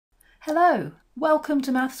Hello, welcome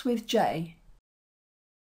to Maths with Jay.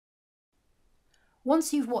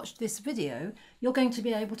 Once you've watched this video, you're going to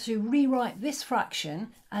be able to rewrite this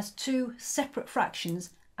fraction as two separate fractions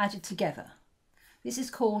added together. This is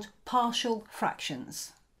called partial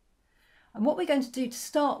fractions. And what we're going to do to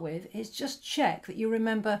start with is just check that you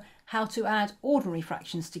remember how to add ordinary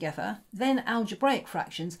fractions together, then algebraic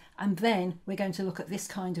fractions, and then we're going to look at this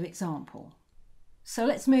kind of example. So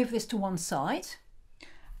let's move this to one side.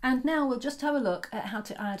 And now we'll just have a look at how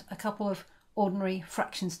to add a couple of ordinary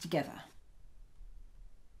fractions together.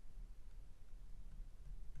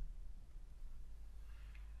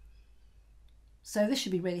 So this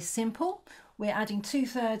should be really simple. We're adding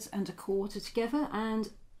 2/3 and 1/4 together,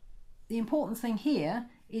 and the important thing here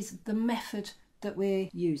is the method that we're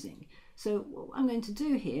using. So what I'm going to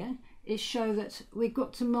do here is show that we've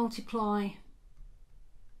got to multiply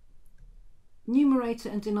numerator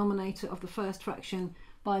and denominator of the first fraction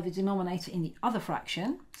by the denominator in the other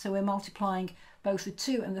fraction. So we're multiplying both the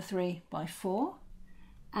 2 and the 3 by 4.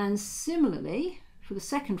 And similarly, for the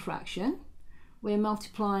second fraction, we're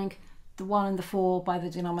multiplying the 1 and the 4 by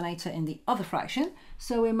the denominator in the other fraction.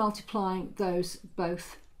 So we're multiplying those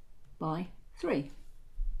both by 3.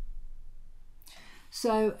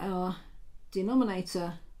 So our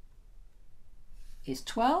denominator is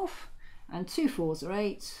 12, and 2 4s are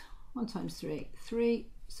 8. 1 times 3, 3.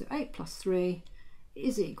 So 8 plus 3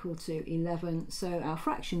 is equal to 11. So our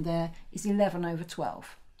fraction there is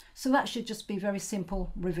 11/12. So that should just be very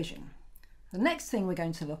simple revision. The next thing we're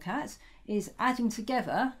going to look at is adding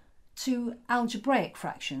together two algebraic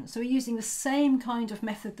fractions. So we're using the same kind of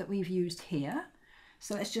method that we've used here.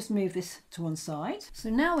 So let's just move this to one side. So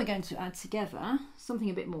now we're going to add together something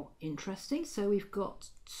a bit more interesting. So we've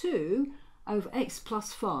got 2 over x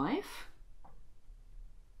plus 5.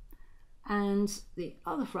 And the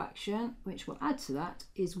other fraction, which we'll add to that,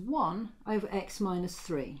 is 1 over x minus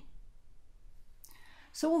 3.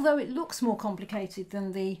 So although it looks more complicated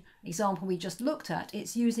than the example we just looked at,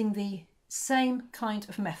 it's using the same kind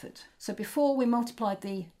of method. So before we multiplied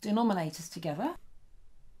the denominators together.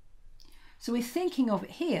 So we're thinking of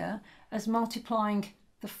it here as multiplying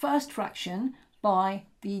the first fraction by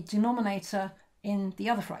the denominator in the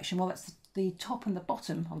other fraction. Well, that's the top and the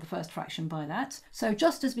bottom of the first fraction by that. So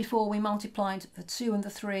just as before we multiplied the 2 and the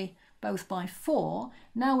 3 both by 4,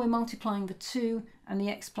 now we're multiplying the 2 and the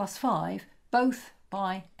x plus 5 both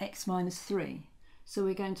by x minus 3. So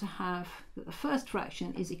we're going to have that the first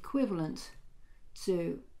fraction is equivalent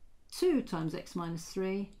to 2 times x minus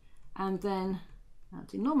 3, and then our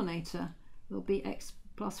denominator will be x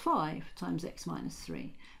plus 5 times x minus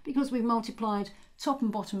 3, because we've multiplied top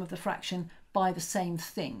and bottom of the fraction by the same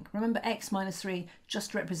thing. Remember, x minus 3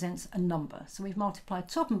 just represents a number. So we've multiplied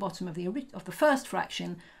top and bottom of the first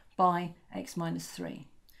fraction by x minus 3.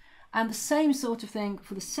 And the same sort of thing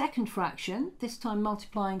for the second fraction, this time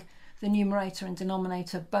multiplying the numerator and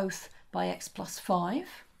denominator both by x plus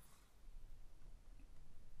 5.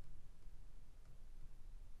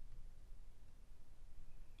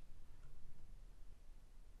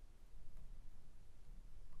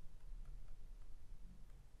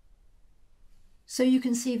 So you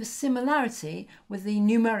can see the similarity with the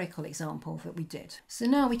numerical example that we did. So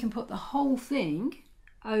now we can put the whole thing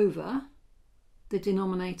over the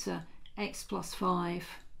denominator x plus 5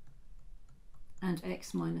 and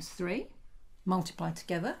x minus 3, multiply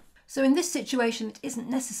together. So in this situation, it isn't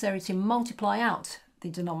necessary to multiply out the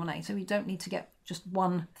denominator. We don't need to get just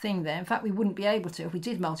one thing there. In fact, we wouldn't be able to. If we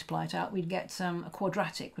did multiply it out, we'd get a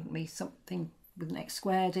quadratic, wouldn't we? Something with an x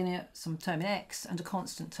squared in it, some term in x, and a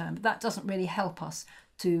constant term. But that doesn't really help us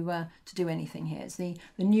to do anything here. It's the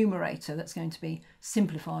numerator that's going to be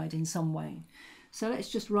simplified in some way. So let's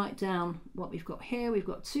just write down what we've got here. We've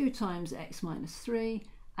got 2 times x minus 3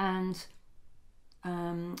 and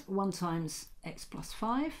 1 times x plus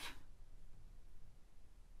 5.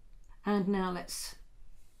 And now let's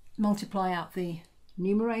multiply out the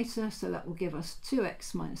numerator. So that will give us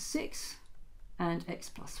 2x minus 6 and x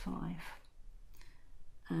plus 5.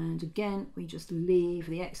 And again, we just leave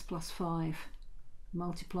the x plus 5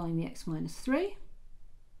 multiplying the x minus 3.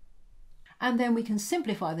 And then we can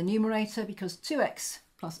simplify the numerator, because 2x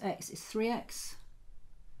plus x is 3x.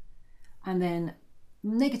 And then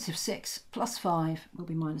negative 6 plus 5 will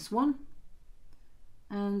be minus 1.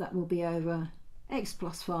 And that will be over x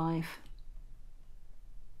plus 5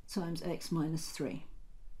 times x minus 3.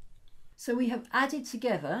 So we have added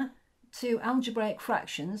together two algebraic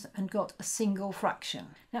fractions and got a single fraction.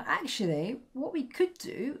 Now actually what we could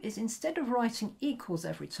do is, instead of writing equals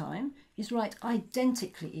every time, is write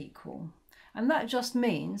identically equal. And that just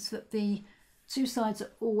means that the two sides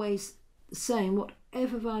are always the same. What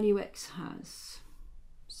whatever value x has.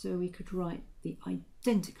 So we could write the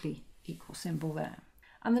identically equal symbol there.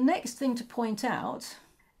 And the next thing to point out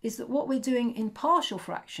is that what we're doing in partial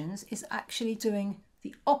fractions is actually doing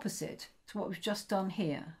the opposite to what we've just done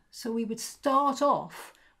here. So we would start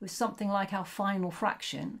off with something like our final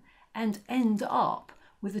fraction and end up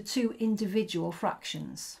with the two individual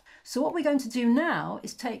fractions. So what we're going to do now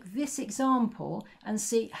is take this example and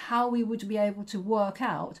see how we would be able to work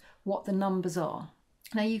out what the numbers are.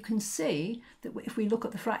 Now you can see that if we look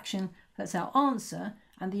at the fraction that's our answer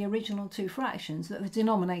and the original two fractions, that the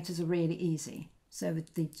denominators are really easy. So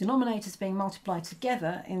the denominators being multiplied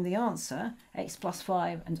together in the answer, x plus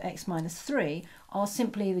 5 and x minus 3, are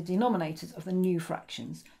simply the denominators of the new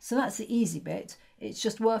fractions. So that's the easy bit. It's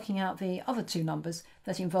just working out the other two numbers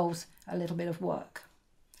that involves a little bit of work.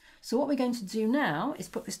 So what we're going to do now is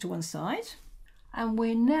put this to one side, and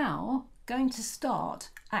we're now going to start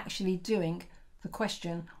actually doing the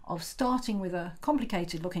question of starting with a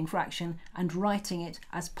complicated looking fraction and writing it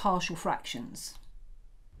as partial fractions.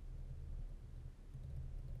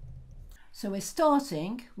 So we're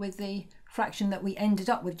starting with the fraction that we ended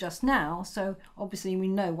up with just now, so obviously we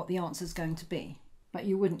know what the answer is going to be, but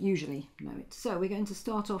you wouldn't usually know it. So we're going to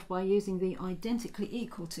start off by using the identically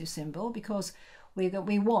equal to symbol because we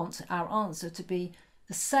want our answer to be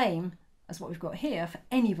the same as what we've got here for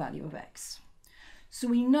any value of x. So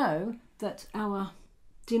we know that our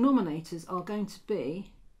denominators are going to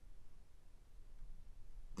be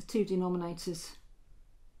the two denominators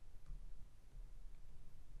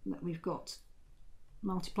that we've got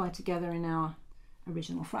multiplied together in our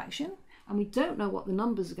original fraction, and we don't know what the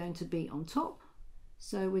numbers are going to be on top,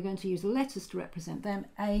 so we're going to use letters to represent them,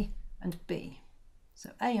 a and b.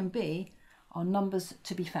 So a and b are numbers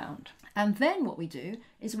to be found, and then what we do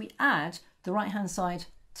is we add the right hand side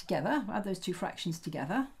together, add those two fractions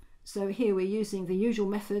together. So here we're using the usual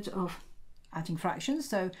method of adding fractions,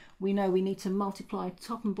 so we know we need to multiply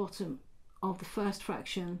top and bottom of the first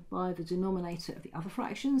fraction by the denominator of the other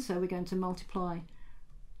fraction. So we're going to multiply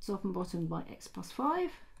top and bottom by x plus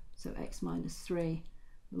 5. So x minus 3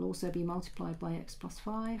 will also be multiplied by x plus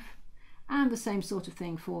 5. And the same sort of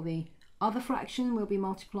thing for the other fraction. We'll be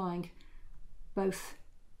multiplying both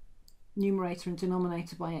numerator and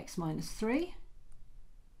denominator by x minus 3.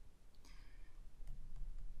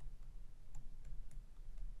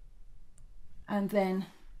 And then,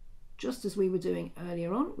 just as we were doing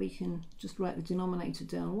earlier on, we can just write the denominator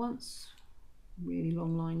down once. Really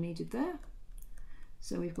long line needed there.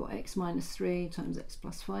 So we've got x minus 3 times x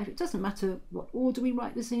plus 5. It doesn't matter what order we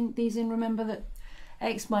write these in. Remember that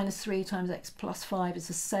x minus 3 times x plus 5 is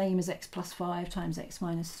the same as x plus 5 times x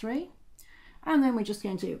minus 3. And then we're just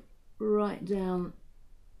going to write down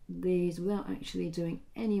these without actually doing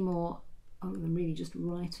any more other than really just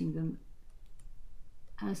writing them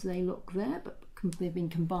as they look there, but they've been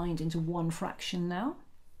combined into one fraction now.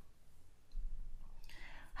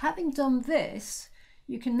 Having done this,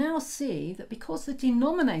 you can now see that because the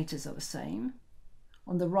denominators are the same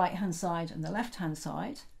on the right hand side and the left hand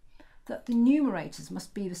side, that the numerators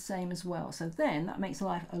must be the same as well. So then that makes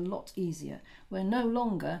life a lot easier. We're no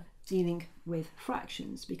longer dealing with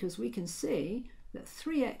fractions because we can see that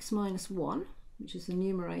 3x minus 1, which is the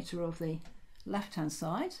numerator of the left hand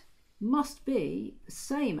side, must be the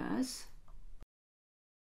same as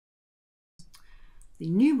the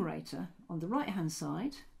numerator on the right hand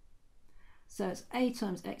side. So it's a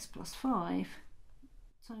times x plus 5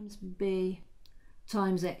 times b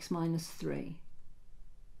times x minus 3.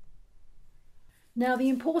 Now the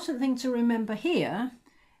important thing to remember here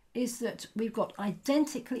is that we've got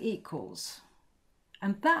identically equals,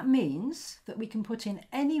 and that means that we can put in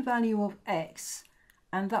any value of x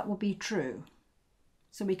and that will be true.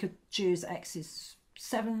 So we could choose x is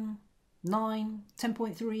 7, 9,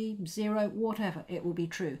 10.3, 0, whatever, it will be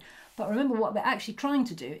true. But remember, what we're actually trying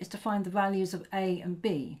to do is to find the values of a and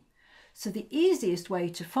b. So the easiest way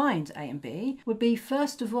to find a and b would be,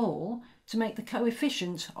 first of all, to make the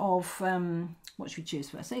coefficient of, what should we choose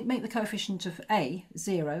first? Make the coefficient of a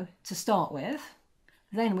 0 to start with,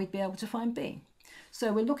 then we'd be able to find b.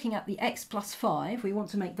 So we're looking at the x plus 5, we want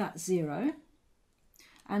to make that 0,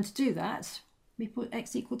 and to do that, we put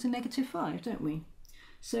x equal to negative 5, don't we?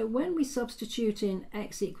 So when we substitute in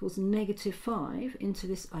x equals negative 5 into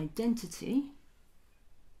this identity,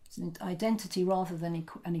 it's an identity rather than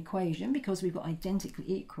an equation because we've got identically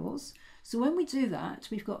equals. So when we do that,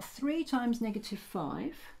 we've got 3 times negative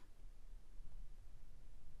 5,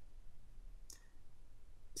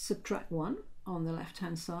 subtract 1 on the left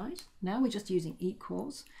hand side. Now we're just using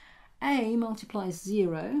equals. A multiplies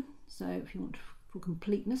 0, so if you want for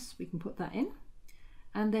completeness we can put that in.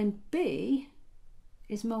 And then b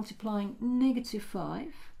is multiplying negative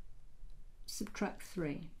 5, subtract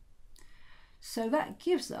 3. So that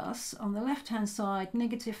gives us, on the left-hand side,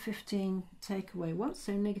 negative 15, take away 1,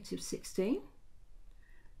 so negative 16.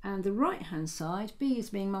 And the right-hand side, b is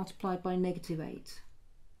being multiplied by negative 8.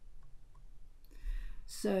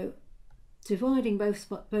 So dividing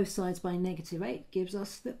both sides by negative 8 gives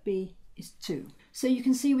us that b is 2. So you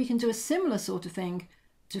can see we can do a similar sort of thing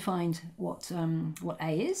to find what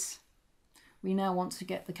a is. We now want to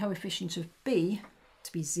get the coefficient of b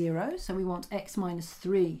to be 0, so we want x minus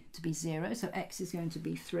 3 to be 0, so x is going to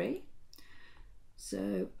be 3.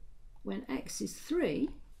 So when x is 3,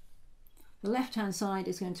 the left hand side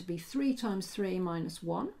is going to be 3 times 3 minus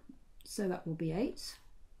 1, so that will be 8.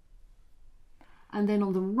 And then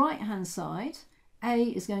on the right hand side, a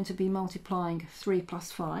is going to be multiplying 3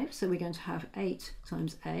 plus 5, so we're going to have 8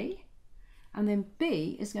 times a. And then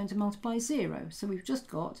b is going to multiply 0, so we've just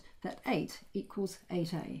got that 8 equals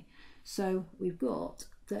 8a. So we've got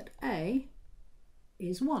that a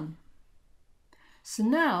is 1. So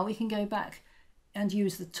now we can go back and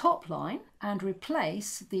use the top line and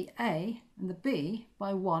replace the a and the b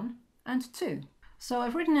by 1 and 2. So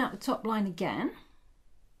I've written out the top line again.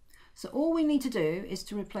 So all we need to do is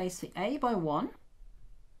to replace the a by 1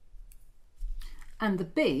 and the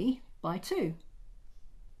b by 2.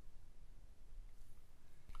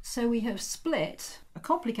 So we have split a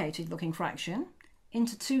complicated looking fraction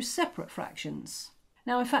into two separate fractions.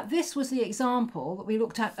 Now in fact this was the example that we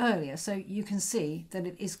looked at earlier, so you can see that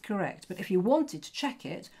it is correct, but if you wanted to check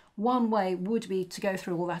it, one way would be to go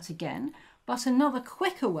through all that again, but another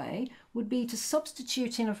quicker way would be to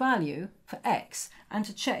substitute in a value for x and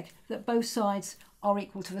to check that both sides are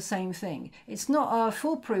equal to the same thing. It's not a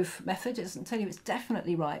foolproof method, it doesn't tell you it's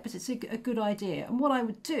definitely right, but it's a good idea. And what I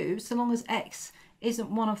would do, so long as x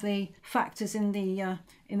isn't one of the factors in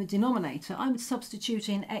the denominator, I would substitute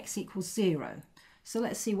in x equals 0. So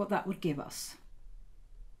let's see what that would give us.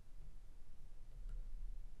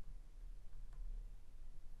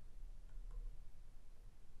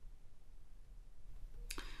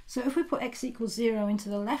 So if we put x equals 0 into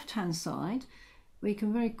the left hand side, we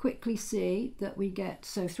can very quickly see that we get,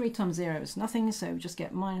 so 3 times 0 is nothing, so we just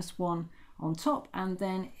get minus 1 on top, and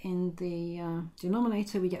then in the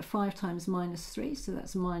denominator we get 5 times minus 3, so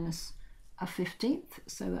that's minus a 15th,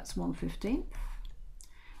 so that's 1/15.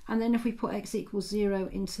 And then if we put x equals 0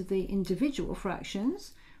 into the individual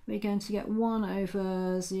fractions, we're going to get 1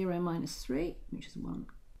 over 0 minus 3, which is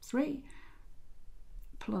 1/3,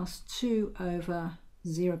 plus 2 over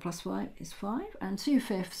 0 plus 5 is 5, and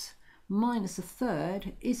 2/5 minus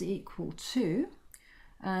 1/3 is equal to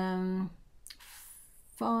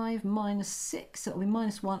 5 minus 6, so it'll be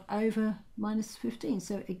minus 1 over minus 15.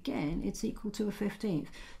 So again, it's equal to a 15th.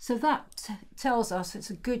 So that tells us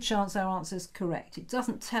it's a good chance our answer is correct. It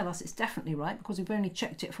doesn't tell us it's definitely right because we've only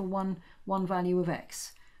checked it for one value of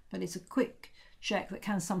x. But it's a quick check that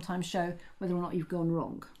can sometimes show whether or not you've gone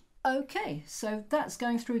wrong. Okay, so that's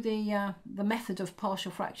going through the method of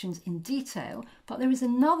partial fractions in detail, but there is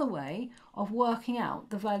another way of working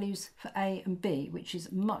out the values for a and b, which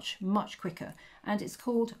is much quicker, and it's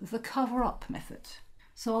called the cover-up method.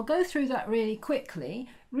 So I'll go through that really quickly.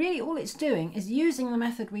 Really all it's doing is using the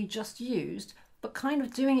method we just used, but kind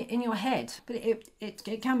of doing it in your head. But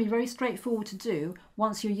it can be very straightforward to do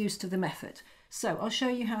once you're used to the method. So I'll show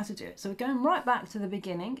you how to do it. So we're going right back to the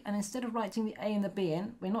beginning, and instead of writing the a and the b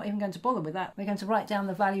in, we're not even going to bother with that. We're going to write down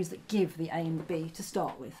the values that give the a and the b to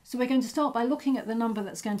start with. So we're going to start by looking at the number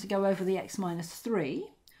that's going to go over the x minus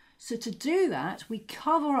 3. So to do that, we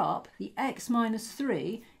cover up the x minus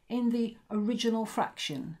 3 in the original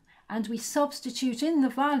fraction, and we substitute in the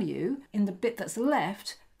value in the bit that's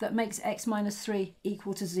left that makes x minus 3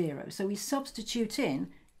 equal to 0. So we substitute in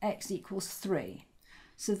x equals 3.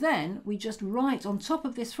 So then we just write on top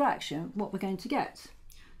of this fraction what we're going to get.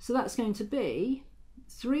 So that's going to be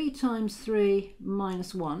 3 times 3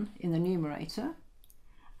 minus 1 in the numerator,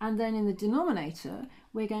 and then in the denominator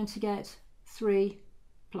we're going to get 3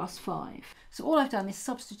 plus 5. So all I've done is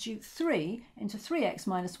substitute 3 into 3x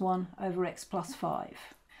minus 1 over x plus 5.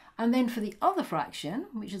 And then for the other fraction,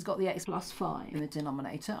 which has got the x plus 5 in the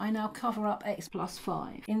denominator, I now cover up x plus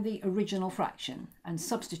 5 in the original fraction and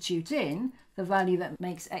substitute in the value that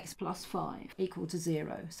makes x plus 5 equal to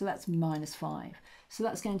 0. So that's minus 5. So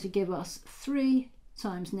that's going to give us 3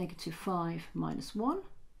 times negative 5 minus 1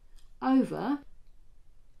 over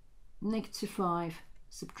negative 5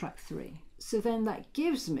 subtract 3. So then that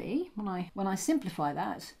gives me, when I simplify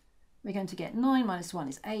that, we're going to get 9 minus 1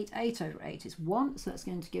 is 8, 8 over 8 is 1, so that's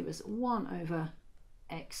going to give us 1 over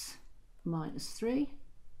x minus 3.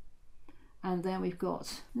 And then we've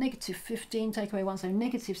got negative 15, take away 1, so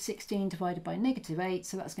negative 16 divided by negative 8,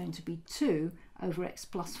 so that's going to be 2 over x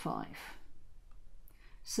plus 5.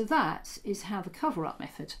 So that is how the cover-up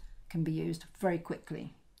method can be used very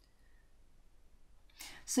quickly.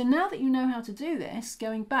 So now that you know how to do this,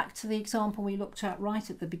 going back to the example we looked at right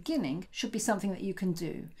at the beginning should be something that you can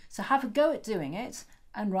do. So have a go at doing it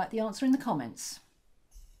and write the answer in the comments.